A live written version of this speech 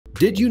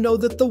Did you know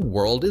that the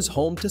world is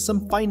home to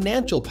some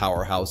financial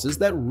powerhouses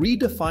that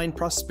redefine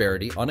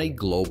prosperity on a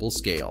global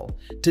scale?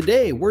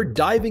 Today, we're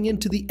diving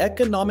into the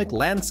economic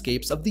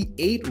landscapes of the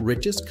 8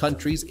 richest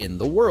countries in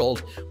the world,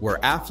 where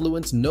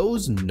affluence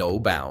knows no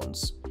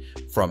bounds.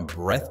 From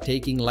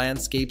breathtaking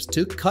landscapes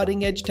to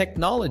cutting-edge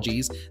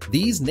technologies,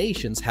 these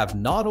nations have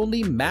not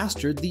only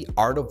mastered the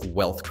art of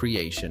wealth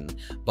creation,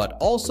 but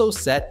also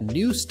set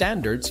new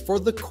standards for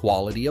the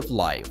quality of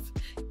life.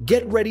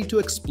 Get ready to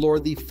explore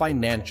the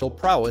financial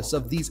prowess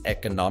of these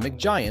economic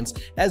giants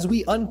as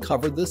we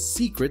uncover the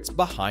secrets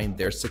behind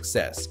their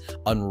success,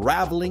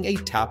 unraveling a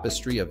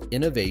tapestry of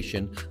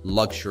innovation,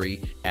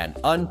 luxury, and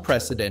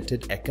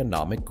unprecedented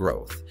economic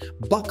growth.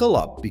 Buckle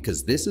up,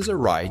 because this is a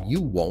ride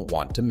you won't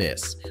want to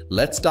miss.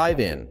 Let's dive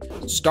in,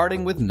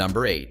 starting with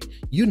number 8,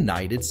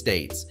 United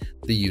States.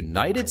 The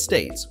United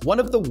States, one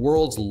of the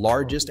world's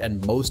largest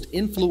and most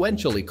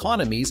influential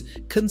economies,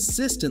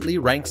 consistently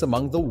ranks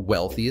among the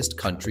wealthiest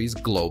countries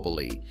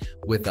globally.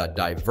 With a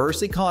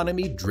diverse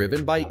economy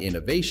driven by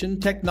innovation,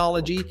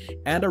 technology,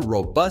 and a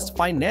robust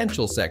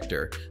financial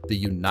sector, the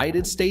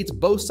United States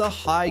boasts a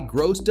high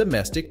gross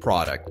domestic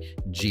product,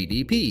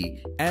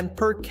 GDP, and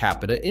per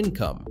capita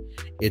income.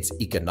 Its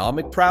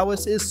economic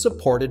prowess is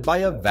supported by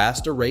a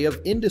vast array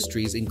of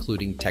industries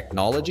including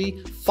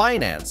technology,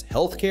 finance,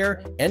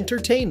 healthcare,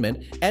 entertainment,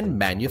 and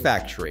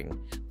manufacturing.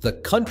 The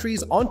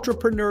country's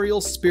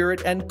entrepreneurial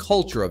spirit and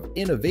culture of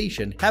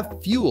innovation have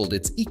fueled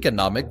its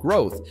economic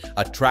growth,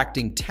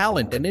 attracting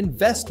talent and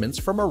investments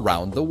from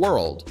around the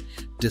world.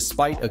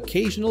 Despite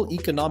occasional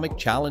economic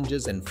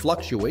challenges and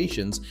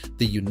fluctuations,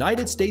 the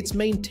United States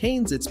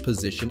maintains its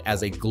position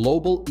as a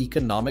global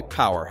economic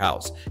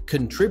powerhouse,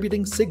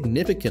 contributing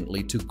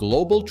significantly to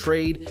global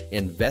trade,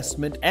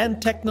 investment,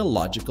 and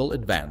technological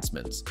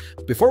advancements.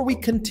 Before we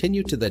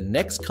continue to the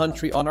next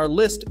country on our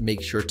list,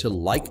 make sure to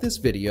like this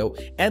video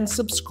and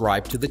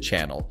subscribe to the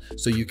channel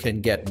so you can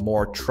get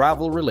more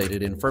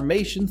travel-related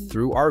information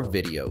through our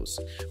videos.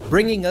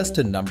 Bringing us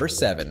to number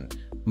 7.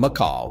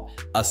 Macau,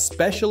 a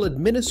special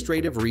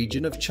administrative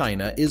region of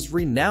China, is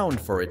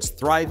renowned for its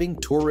thriving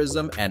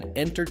tourism and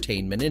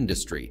entertainment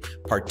industry,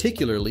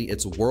 particularly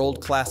its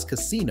world-class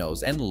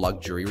casinos and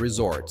luxury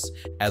resorts.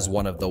 As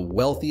one of the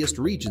wealthiest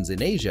regions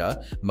in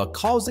Asia,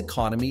 Macau's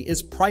economy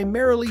is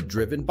primarily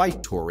driven by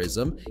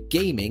tourism,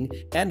 gaming,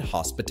 and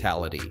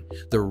hospitality.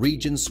 The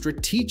region's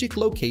strategic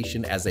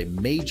location as a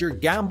major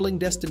gambling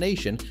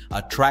destination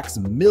attracts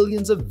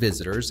millions of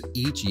visitors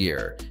each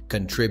year,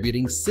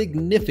 contributing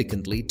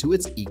significantly to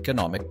its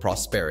economic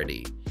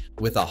prosperity.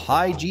 With a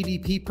high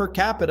GDP per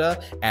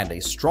capita and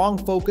a strong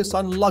focus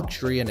on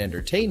luxury and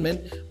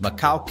entertainment,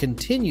 Macau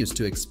continues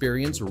to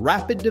experience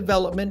rapid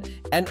development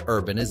and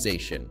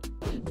urbanization.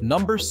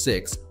 Number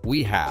 6,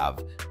 we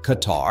have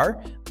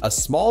Qatar. A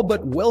small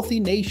but wealthy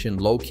nation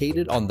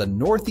located on the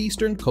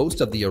northeastern coast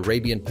of the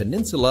Arabian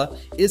Peninsula,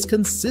 is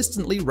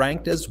consistently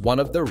ranked as one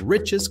of the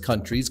richest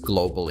countries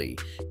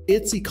globally.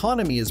 Its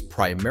economy is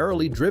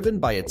primarily driven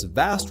by its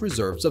vast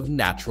reserves of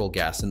natural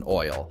gas and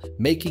oil,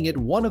 making it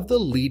one of the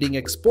leading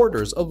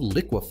exporters of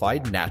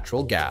liquefied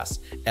natural gas,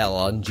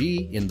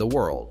 LNG, in the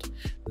world.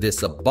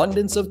 This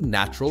abundance of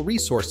natural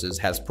resources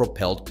has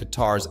propelled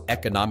Qatar's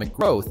economic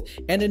growth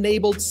and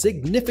enabled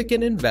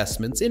significant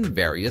investments in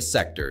various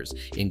sectors,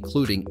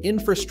 including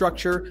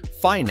infrastructure,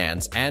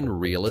 finance,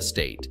 and real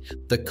estate.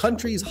 The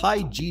country's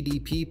high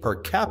GDP per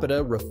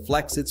capita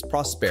reflects its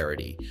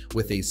prosperity,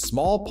 with a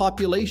small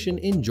population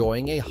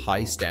enjoying a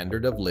high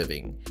standard of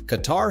living.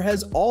 Qatar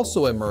has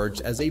also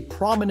emerged as a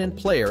prominent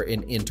player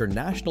in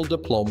international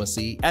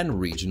diplomacy and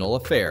regional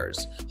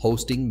affairs,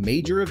 hosting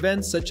major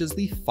events such as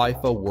the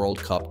FIFA World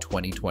Cup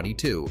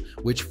 2022,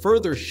 which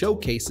further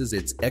showcases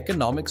its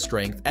economic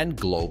strength and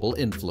global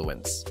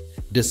influence.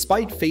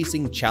 Despite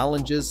facing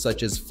challenges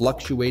such as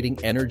fluctuating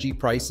energy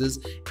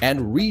prices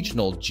and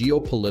regional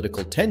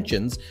geopolitical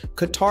tensions,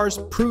 Qatar's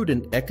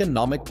prudent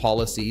economic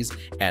policies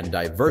and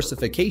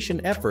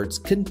diversification efforts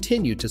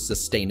continue to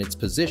sustain its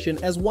position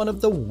as one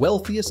of the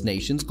wealthiest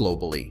nations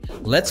globally.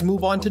 Let's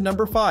move on to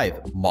number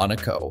 5,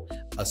 Monaco.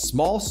 A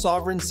small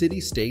sovereign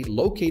city-state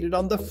located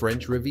on the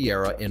French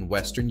Riviera in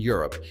Western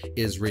Europe,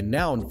 is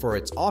renowned for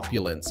its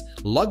opulence,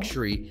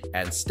 luxury,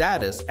 and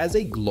status as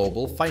a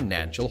global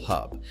financial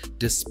hub.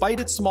 Despite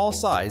its small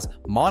size,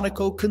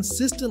 Monaco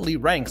consistently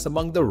ranks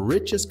among the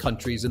richest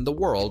countries in the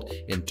world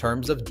in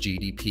terms of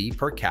GDP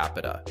per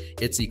capita.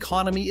 Its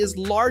economy is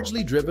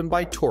largely driven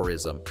by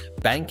tourism,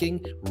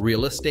 banking,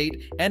 real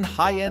estate, and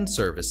high-end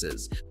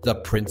services. The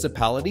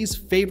Principality's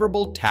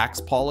favorable tax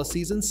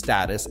policies and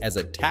status as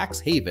a tax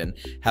haven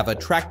have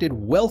attracted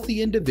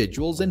wealthy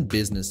individuals and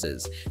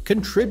businesses,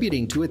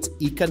 contributing to its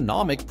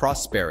economic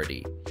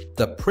prosperity.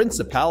 The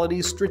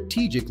Principality's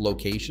strategic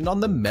location on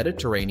the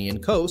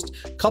Mediterranean coast,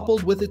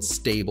 coupled with its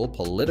stable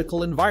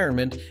political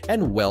environment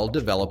and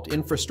well-developed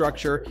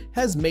infrastructure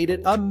has made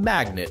it a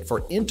magnet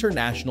for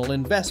international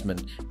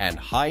investment and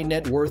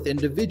high-net-worth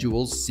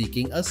individuals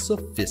seeking a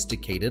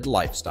sophisticated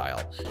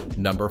lifestyle.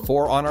 Number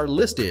 4 on our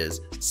list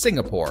is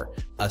Singapore,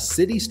 a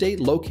city-state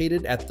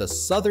located at the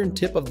southern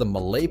tip of the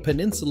Malay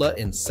Peninsula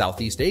in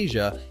Southeast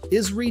Asia,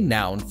 is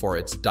renowned for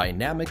its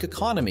dynamic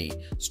economy,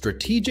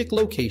 strategic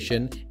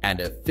location, and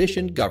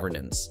efficient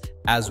governance.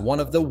 As one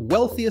of the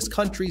wealthiest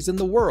countries in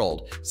the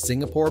world,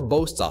 Singapore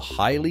boasts a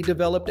highly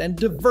developed and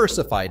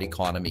diversified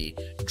economy,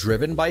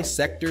 driven by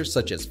sectors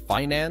such as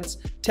finance,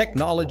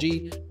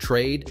 technology,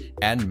 trade,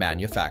 and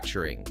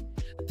manufacturing.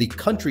 The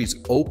country's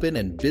open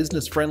and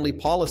business-friendly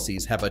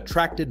policies have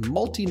attracted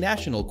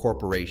multinational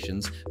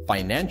corporations,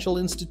 financial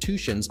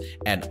institutions,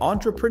 and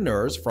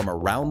entrepreneurs from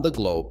around the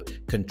globe,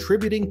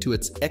 contributing to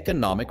its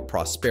economic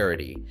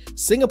prosperity.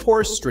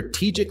 Singapore's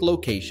strategic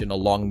location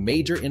along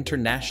major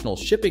international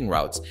shipping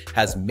routes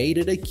has made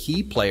it a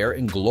key player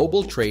in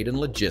global trade and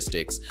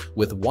logistics,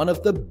 with one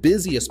of the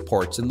busiest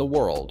ports in the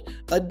world.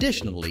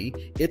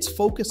 Additionally, its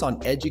focus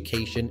on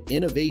education,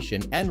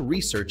 innovation, and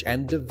research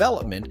and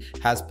development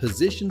has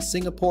positioned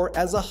Singapore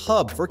as a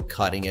hub for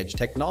cutting-edge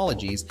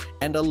technologies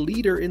and a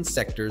leader in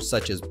sectors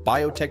such as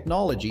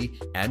biotechnology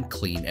and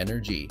clean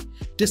energy.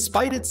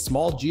 Despite its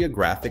small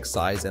geographic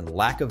size and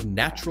lack of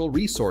natural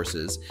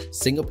resources,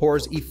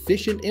 Singapore's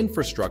efficient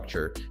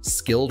infrastructure,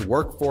 skilled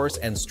workforce,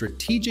 and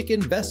strategic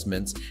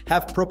investments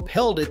have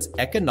propelled its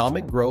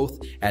economic growth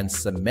and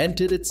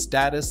cemented its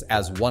status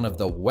as one of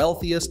the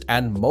wealthiest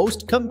and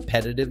most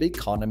competitive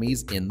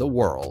economies in the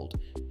world.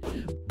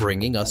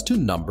 Bringing us to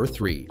number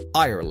 3,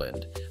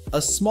 Ireland.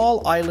 A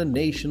small island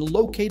nation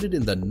located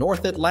in the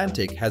North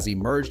Atlantic has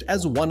emerged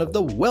as one of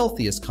the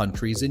wealthiest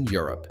countries in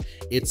Europe.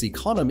 Its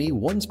economy,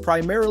 once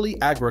primarily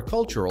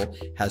agricultural,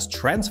 has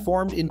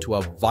transformed into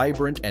a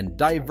vibrant and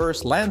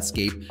diverse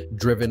landscape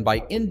driven by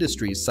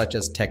industries such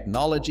as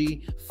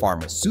technology,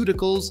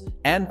 pharmaceuticals,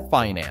 and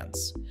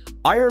finance.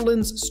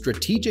 Ireland's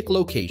strategic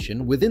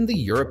location within the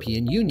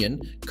European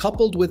Union,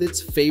 coupled with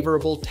its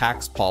favorable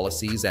tax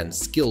policies and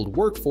skilled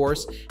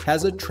workforce,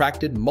 has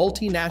attracted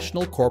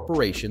multinational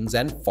corporations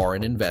and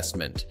foreign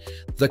investment.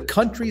 The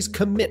country's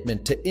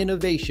commitment to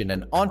innovation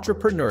and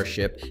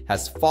entrepreneurship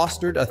has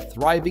fostered a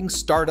thriving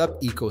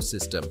startup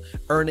ecosystem,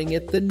 earning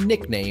it the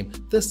nickname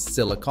the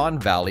Silicon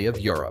Valley of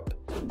Europe.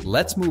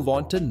 Let's move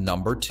on to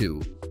number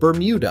 2,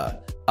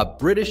 Bermuda. A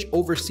British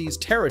overseas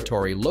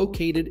territory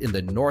located in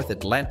the North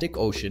Atlantic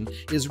Ocean,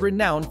 is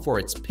renowned for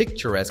its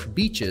picturesque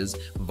beaches,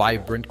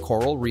 vibrant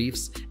coral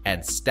reefs,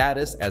 and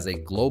status as a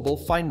global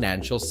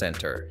financial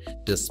center.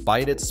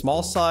 Despite its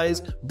small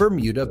size,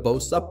 Bermuda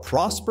boasts a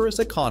prosperous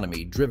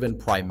economy driven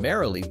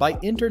primarily by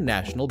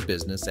international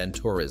business and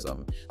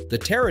tourism. The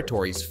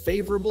territory's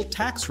favorable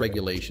tax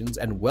regulations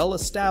and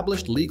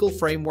well-established legal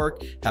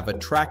framework have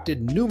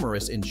attracted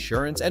numerous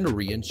insurance and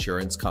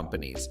reinsurance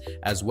companies,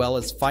 as well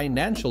as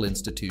financial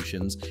institutions,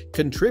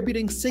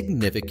 contributing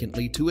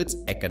significantly to its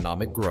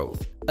economic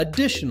growth.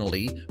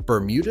 Additionally,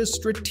 Bermuda's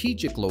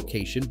strategic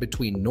location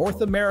between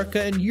North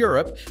America and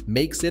Europe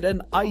makes it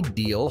an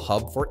ideal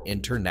hub for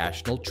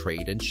international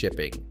trade and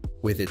shipping.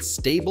 With its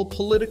stable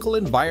political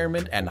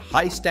environment and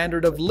high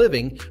standard of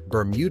living,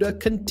 Bermuda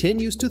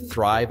continues to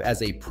thrive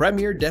as a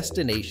premier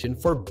destination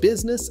for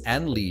business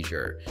and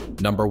leisure.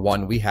 Number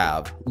 1, we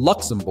have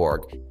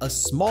Luxembourg. A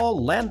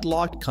small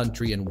landlocked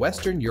country in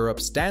Western Europe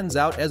stands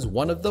out as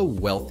one of the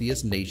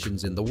wealthiest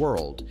nations in the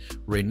world.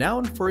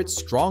 Renowned for its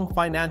strong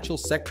financial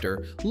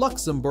sector,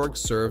 Luxembourg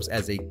serves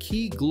as a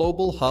key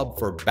global hub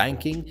for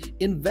banking,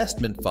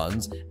 investment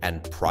funds,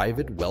 and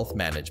private wealth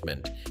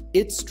management.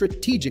 Its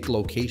strategic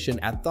location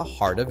at the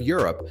heart of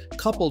Europe,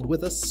 coupled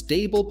with a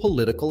stable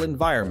political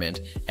environment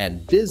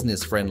and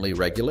business-friendly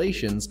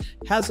regulations,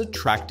 has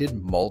attracted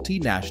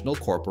multinational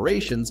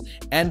corporations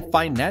and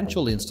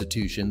financial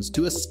institutions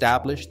to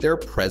establish their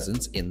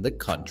presence in the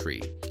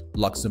country.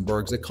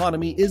 Luxembourg's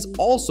economy is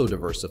also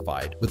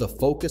diversified, with a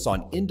focus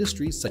on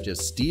industries such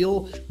as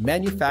steel,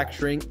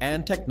 manufacturing,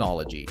 and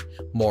technology.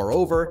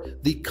 Moreover,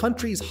 the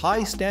country's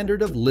high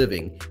standard of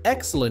living,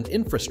 excellent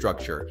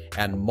infrastructure,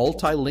 and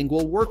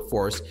multilingual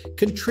workforce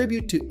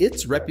contribute to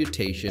its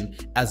reputation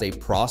as a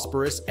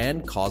prosperous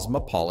and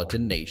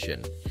cosmopolitan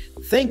nation.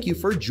 Thank you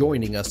for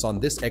joining us on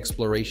this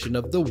exploration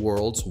of the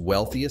world's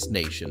wealthiest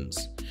nations.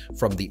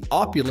 From the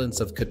opulence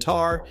of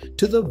Qatar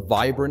to the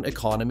vibrant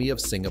economy of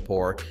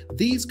Singapore,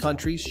 these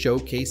countries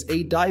showcase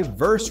a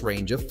diverse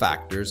range of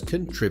factors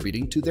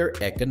contributing to their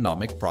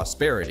economic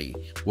prosperity.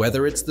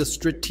 Whether it's the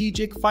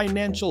strategic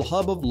financial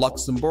hub of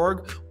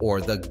Luxembourg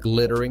or the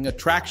glittering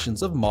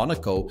attractions of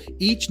Monaco,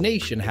 each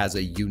nation has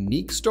a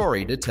unique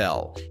story to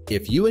tell.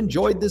 If you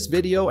enjoyed this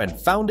video and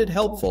found it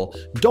helpful,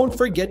 don't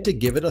forget to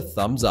give it a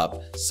thumbs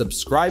up,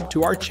 subscribe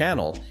to our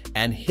channel,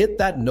 and hit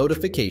that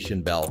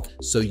notification bell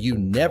so you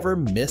never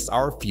miss miss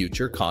our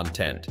future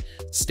content.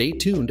 Stay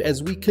tuned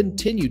as we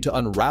continue to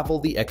unravel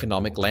the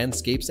economic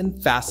landscapes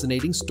and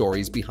fascinating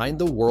stories behind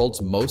the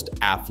world's most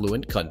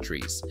affluent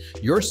countries.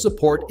 Your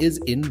support is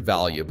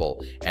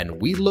invaluable,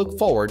 and we look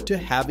forward to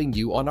having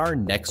you on our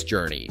next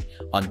journey.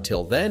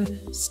 Until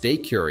then, stay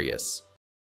curious.